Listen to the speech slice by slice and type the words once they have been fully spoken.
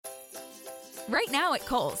Right now at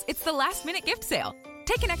Kohl's, it's the last-minute gift sale.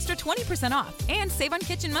 Take an extra 20% off and save on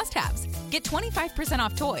kitchen must-haves. Get 25%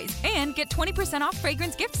 off toys and get 20% off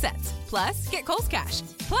fragrance gift sets. Plus, get Kohl's Cash.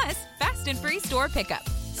 Plus, fast and free store pickup.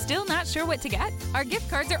 Still not sure what to get? Our gift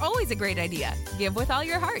cards are always a great idea. Give with all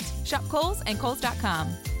your heart. Shop Kohl's and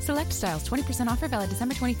Kohl's.com. Select styles, 20% offer valid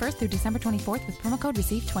December 21st through December 24th with promo code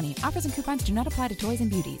RECEIVE20. Offers and coupons do not apply to toys and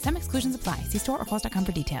beauty. Some exclusions apply. See store or Kohl's.com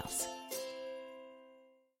for details.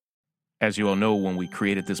 As you all know, when we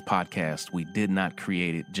created this podcast, we did not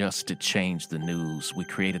create it just to change the news. We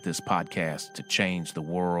created this podcast to change the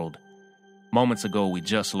world. Minutes ago, we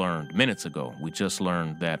just learned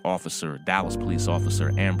that Dallas police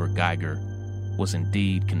officer Amber Geiger was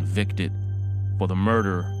indeed convicted for the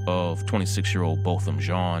murder of 26-year-old Botham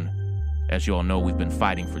Jean. As you all know, we've been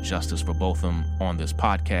fighting for justice for Botham on this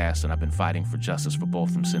podcast, and I've been fighting for justice for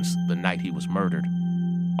Botham since the night he was murdered.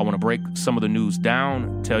 I want to break some of the news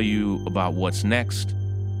down, tell you about what's next,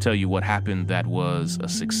 tell you what happened that was a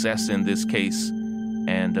success in this case,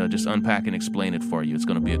 and just unpack and explain it for you. It's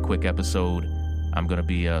going to be a quick episode. I'm going to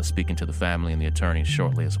be speaking to the family and the attorneys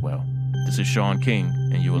shortly as well. This is Sean King,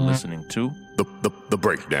 and you are listening to The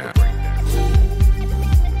Breakdown.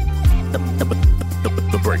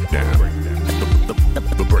 The Breakdown.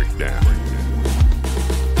 The Breakdown.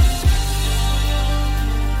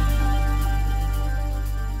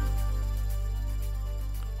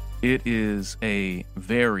 It is a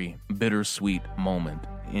very bittersweet moment.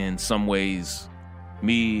 In some ways,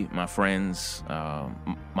 me, my friends,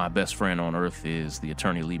 my best friend on earth is the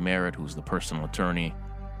attorney Lee Merritt, who's the personal attorney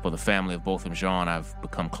for the family of Botham Jean. I've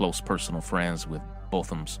become close personal friends with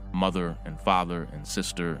Botham's mother and father and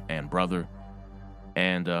sister and brother.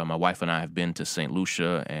 And my wife and I have been to St.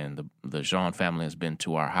 Lucia, and the Jean family has been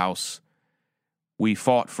to our house. We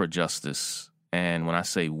fought for justice, and when I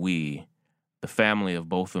say we, the family of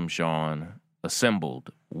Botham Jean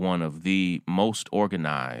assembled one of the most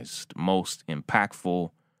organized, most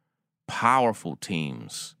impactful, powerful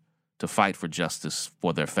teams to fight for justice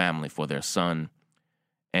for their family, for their son.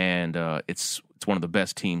 And it's one of the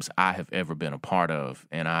best teams I have ever been a part of.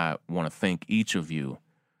 And I want to thank each of you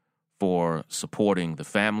for supporting the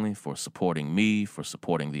family, for supporting me, for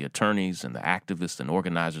supporting the attorneys and the activists and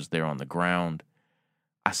organizers there on the ground.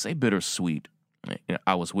 I say bittersweet.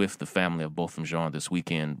 I was with the family of Botham Jean this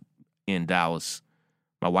weekend in Dallas.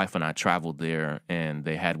 My wife and I traveled there, and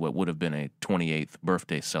they had what would have been a 28th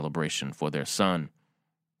birthday celebration for their son.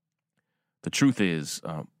 The truth is,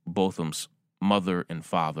 Botham's mother and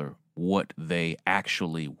father, what they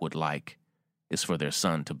actually would like is for their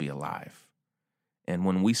son to be alive. And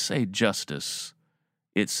when we say justice,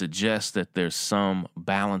 it suggests that there's some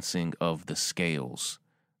balancing of the scales,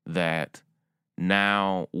 that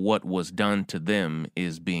now what was done to them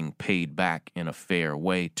is being paid back in a fair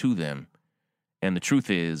way to them. And the truth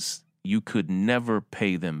is, you could never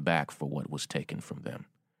pay them back for what was taken from them.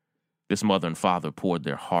 This mother and father poured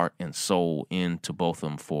their heart and soul into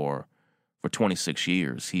Botham for 26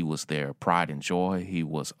 years. He was their pride and joy. He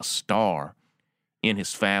was a star in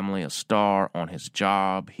his family, a star on his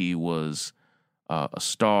job. He was a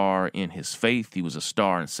star in his faith. He was a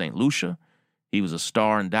star in St. Lucia. He was a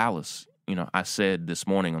star in Dallas. You know, I said this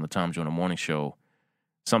morning on the Tom Joyner Morning Show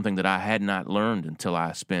something that I had not learned until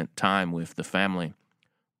I spent time with the family.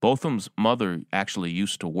 Botham's mother actually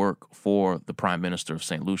used to work for the Prime Minister of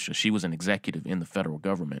St. Lucia. She was an executive in the federal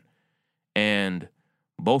government. And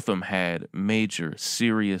Botham had major,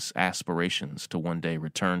 serious aspirations to one day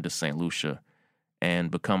return to St. Lucia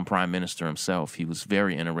and become Prime Minister himself. He was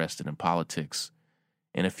very interested in politics.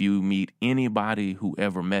 And if you meet anybody who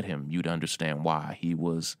ever met him, you'd understand why. He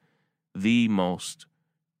was the most,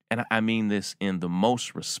 and I mean this in the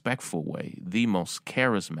most respectful way, the most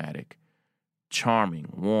charismatic,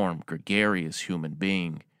 charming, warm, gregarious human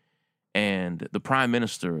being. And the Prime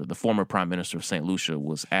Minister, the former Prime Minister of St. Lucia,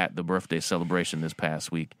 was at the birthday celebration this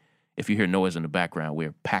past week. If you hear noise in the background,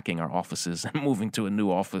 we're packing our offices and moving to a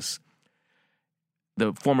new office.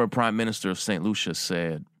 The former Prime Minister of St. Lucia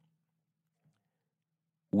said,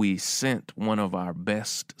 "We sent one of our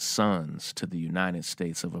best sons to the United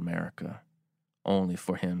States of America only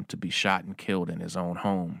for him to be shot and killed in his own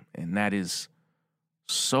home." And that is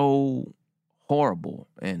so horrible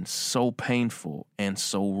and so painful and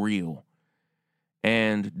so real.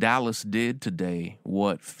 And Dallas did today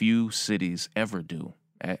what few cities ever do.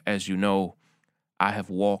 As you know, I have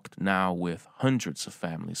walked now with hundreds of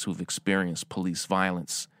families who've experienced police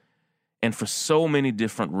violence. And for so many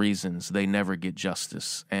different reasons, they never get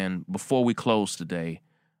justice. And before we close today,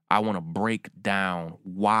 I want to break down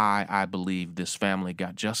why I believe this family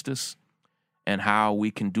got justice and how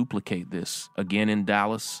we can duplicate this again in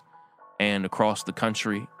Dallas and across the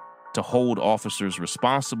country to hold officers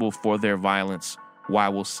responsible for their violence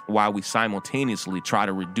while we simultaneously try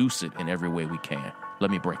to reduce it in every way we can.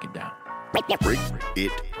 Let me break it down. Break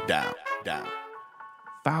it down.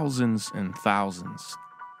 Thousands and thousands,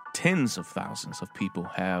 tens of thousands of people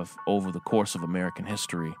have, over the course of American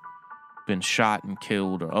history, been shot and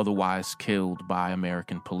killed or otherwise killed by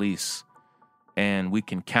American police. And we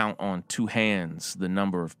can count on two hands the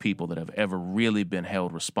number of people that have ever really been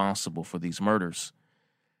held responsible for these murders.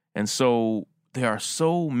 And so there are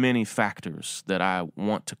so many factors that I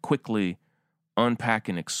want to quickly unpack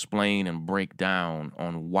and explain and break down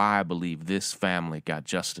on why I believe this family got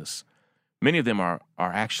justice. Many of them are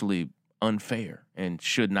actually unfair and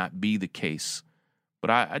should not be the case. But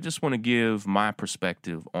I just want to give my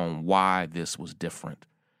perspective on why this was different.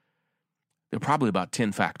 There are probably about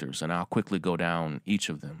 10 factors, and I'll quickly go down each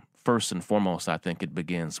of them. First and foremost, I think it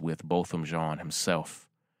begins with Botham Jean himself.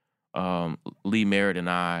 Lee Merritt and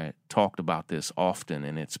I talked about this often,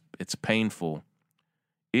 and it's painful.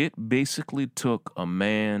 It basically took a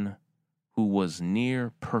man who was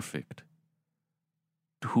near perfect,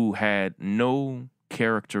 who had no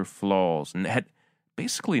character flaws, and had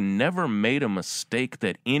basically never made a mistake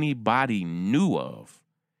that anybody knew of.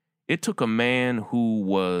 It took a man who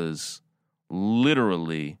was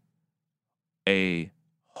literally a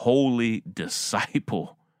holy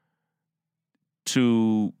disciple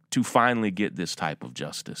to finally get this type of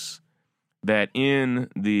justice. That in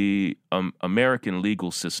the American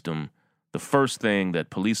legal system, the first thing that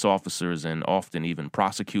police officers and often even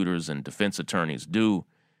prosecutors and defense attorneys do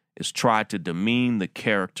is try to demean the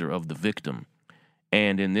character of the victim.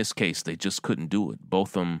 And in this case, they just couldn't do it.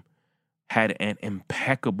 Botham had an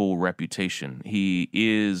impeccable reputation. He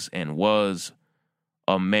is and was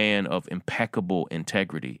a man of impeccable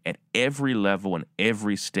integrity. At every level and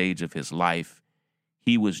every stage of his life,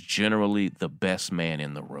 he was generally the best man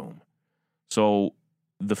in the room. So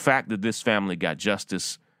the fact that this family got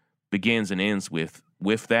justice begins and ends with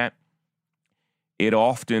that. It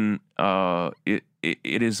often it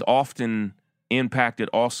is often impacted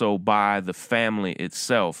also by the family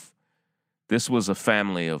itself. This was a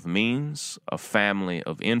family of means, a family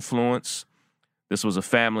of influence. This was a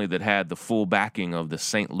family that had the full backing of the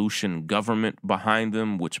St. Lucian government behind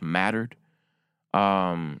them, which mattered.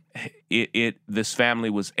 This family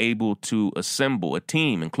was able to assemble a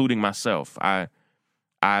team, including myself. I've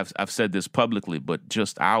said this publicly, but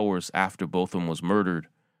just hours after Botham was murdered,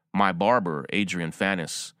 my barber, Adrian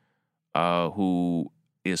Fannis, who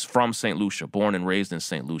is from St. Lucia, born and raised in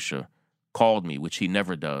St. Lucia, called me, which he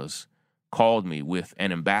never does, called me with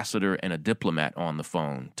an ambassador and a diplomat on the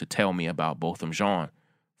phone to tell me about Botham Jean.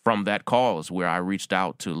 From that call is where I reached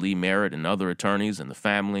out to Lee Merritt and other attorneys and the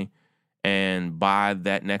family. And by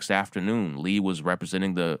that next afternoon, Lee was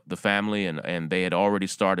representing the family, and they had already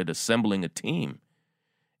started assembling a team.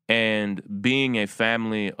 And being a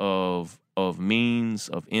family of means,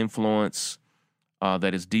 of influence,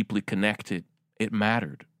 that is deeply connected, it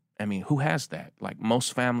mattered. I mean, who has that? Like,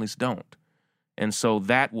 most families don't. And so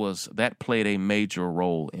that played a major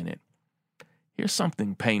role in it. Here's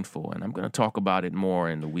something painful, and I'm going to talk about it more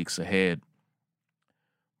in the weeks ahead.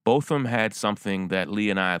 Botham had something that Lee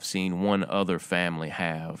and I have seen one other family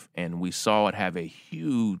have, and we saw it have a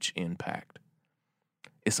huge impact.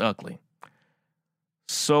 It's ugly.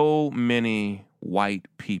 So many white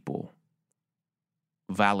people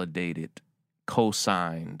validated,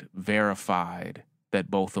 co-signed, verified that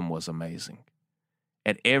Botham was amazing.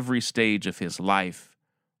 At every stage of his life,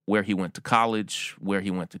 where he went to college, where he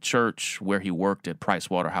went to church, where he worked at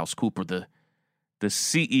PricewaterhouseCoopers, the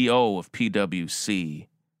CEO of PwC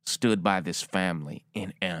stood by this family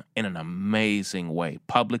in an amazing way,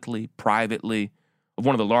 publicly, privately, of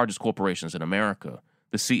one of the largest corporations in America.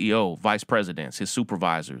 The CEO, vice presidents, his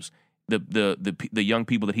supervisors, the young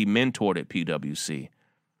people that he mentored at PwC.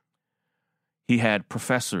 He had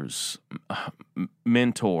professors,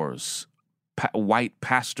 mentors, white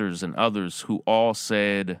pastors and others who all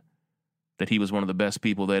said that he was one of the best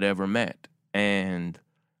people they'd ever met. And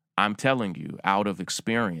I'm telling you, out of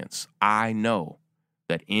experience, I know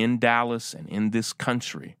that in Dallas and in this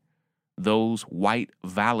country, those white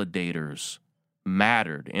validators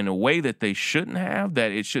mattered in a way that they shouldn't have,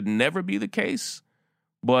 that it should never be the case,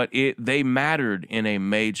 but they mattered in a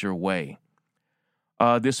major way.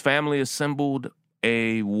 This family assembled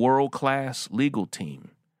a world-class legal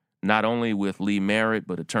team, not only with Lee Merritt,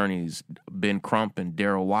 but attorneys Ben Crump and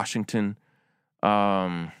Darrell Washington.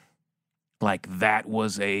 That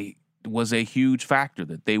was a huge factor,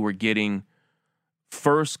 that they were getting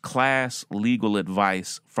first-class legal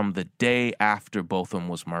advice from the day after Botham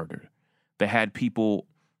was murdered. They had people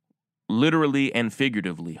literally and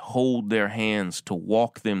figuratively hold their hands to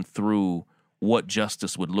walk them through what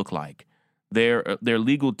justice would look like. Their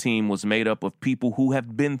legal team was made up of people who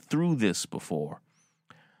have been through this before.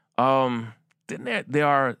 Then there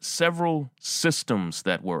are several systems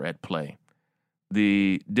that were at play.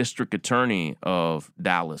 The district attorney of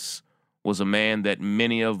Dallas was a man that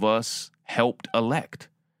many of us helped elect.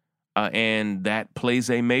 And that plays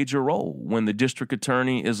a major role. When the district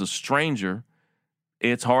attorney is a stranger,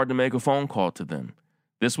 it's hard to make a phone call to them.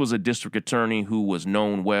 This was a district attorney who was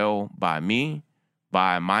known well by me,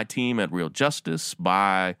 by my team at Real Justice,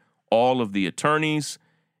 by all of the attorneys.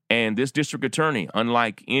 And this district attorney,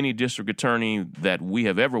 unlike any district attorney that we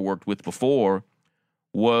have ever worked with before,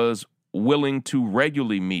 was willing to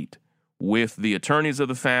regularly meet with the attorneys of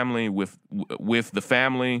the family, with the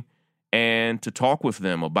family, and to talk with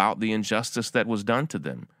them about the injustice that was done to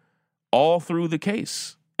them all through the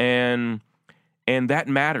case. And that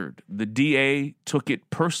mattered. The DA took it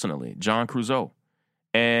personally, John Creuzot,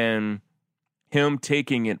 and him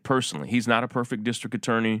taking it personally. He's not a perfect district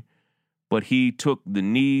attorney, but he took the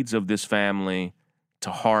needs of this family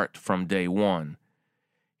to heart from day one.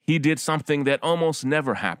 He did something that almost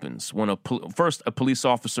never happens. When a police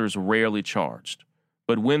officer is rarely charged.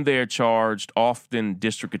 But when they're charged, often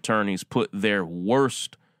district attorneys put their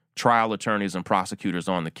worst trial attorneys and prosecutors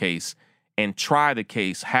on the case and try the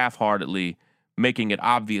case half-heartedly, making it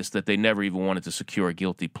obvious that they never even wanted to secure a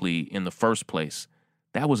guilty plea in the first place.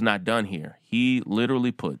 That was not done here. He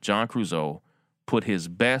literally John Creuzot put his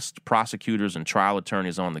best prosecutors and trial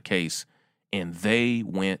attorneys on the case, and they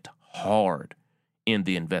went hard in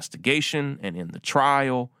the investigation and in the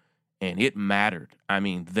trial, and it mattered. I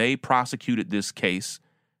mean, they prosecuted this case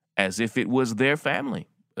as if it was their family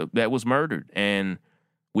that was murdered, and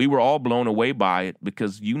we were all blown away by it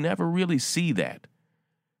because you never really see that.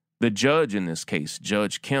 The judge in this case,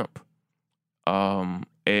 Judge Kemp,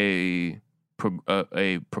 a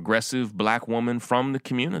progressive black woman from the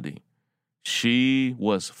community. She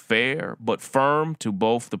was fair but firm to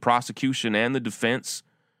both the prosecution and the defense.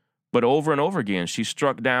 But over and over again, she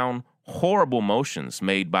struck down horrible motions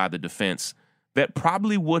made by the defense that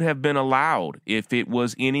probably would have been allowed if it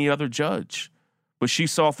was any other judge. But she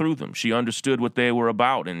saw through them. She understood what they were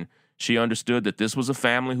about, and she understood that this was a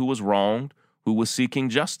family who was wronged, who was seeking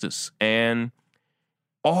justice. And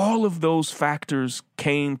all of those factors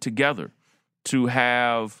came together to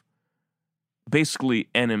have basically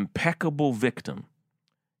an impeccable victim,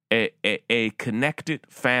 a connected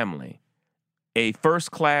family, a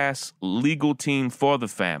first-class legal team for the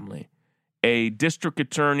family, a district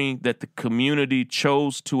attorney that the community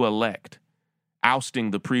chose to elect,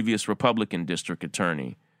 ousting the previous Republican district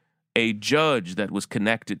attorney, a judge that was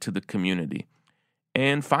connected to the community.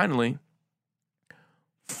 And finally,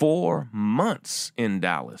 4 months in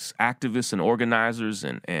Dallas, activists and organizers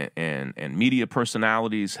and media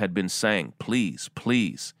personalities had been saying, please,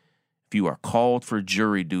 please, if you are called for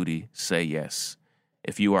jury duty, say yes.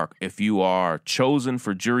 If you are chosen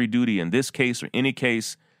for jury duty in this case or any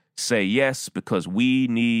case, say yes, because we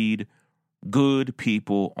need good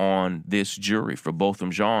people on this jury for Botham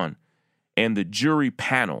Jean. And the jury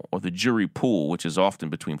panel or the jury pool, which is often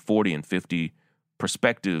between 40 and 50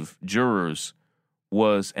 prospective jurors,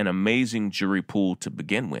 was an amazing jury pool to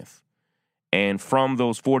begin with. And from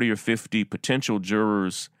those 40 or 50 potential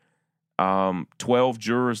jurors, 12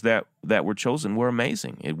 jurors that were chosen were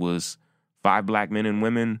amazing. It was 5 black men and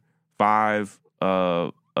women, 5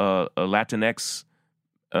 Latinx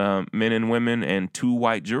men and women, and 2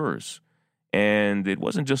 white jurors. And it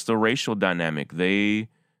wasn't just a racial dynamic. They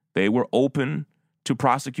were open to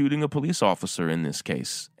prosecuting a police officer in this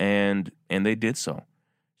case, and they did so.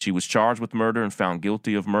 She was charged with murder and found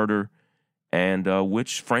guilty of murder, and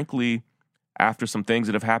which, frankly, after some things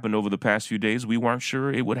that have happened over the past few days, we weren't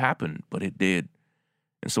sure it would happen, but it did.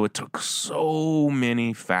 And so it took so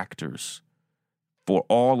many factors for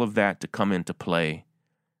all of that to come into play.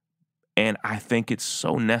 And I think it's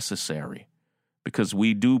so necessary because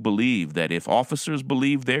we do believe that if officers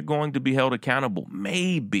believe they're going to be held accountable,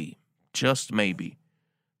 maybe, just maybe,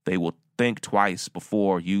 they will think twice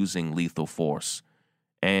before using lethal force.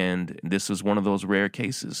 And this is one of those rare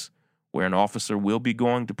cases where an officer will be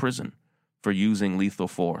going to prison for using lethal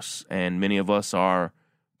force. And many of us are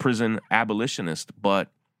prison abolitionists, but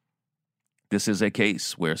this is a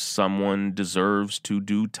case where someone deserves to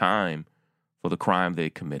do time for the crime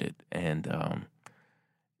they committed. And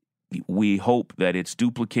we hope that it's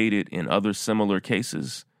duplicated in other similar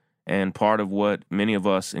cases. And part of what many of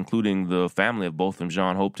us, including the family of Botham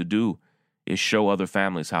Jean, hope to do is show other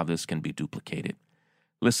families how this can be duplicated.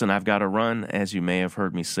 Listen, I've got to run. As you may have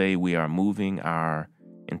heard me say, we are moving our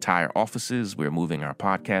entire offices. We're moving our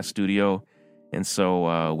podcast studio. And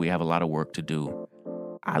so we have a lot of work to do.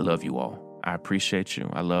 I love you all. I appreciate you.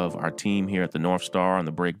 I love our team here at the North Star on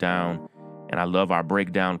the Breakdown. And I love our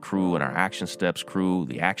Breakdown crew and our Action Steps crew,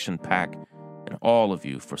 the Action Pack, and all of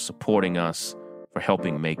you for supporting us, for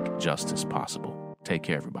helping make justice possible. Take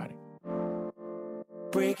care, everybody.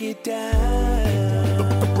 Break it down.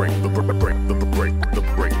 The breakdown.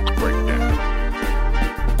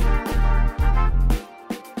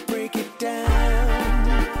 Break it down.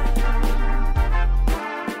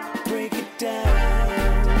 Break it down.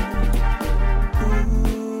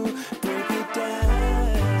 Ooh, break it down.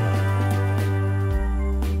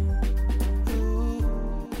 Ooh.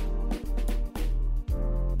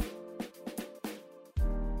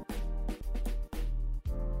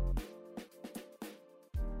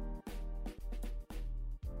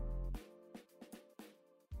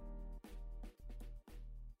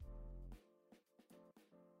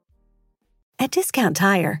 At Discount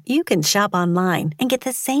Tire, you can shop online and get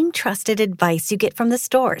the same trusted advice you get from the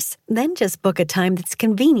stores. Then just book a time that's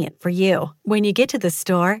convenient for you. When you get to the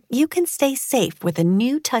store, you can stay safe with a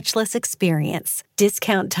new touchless experience.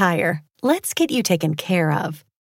 Discount Tire. Let's get you taken care of.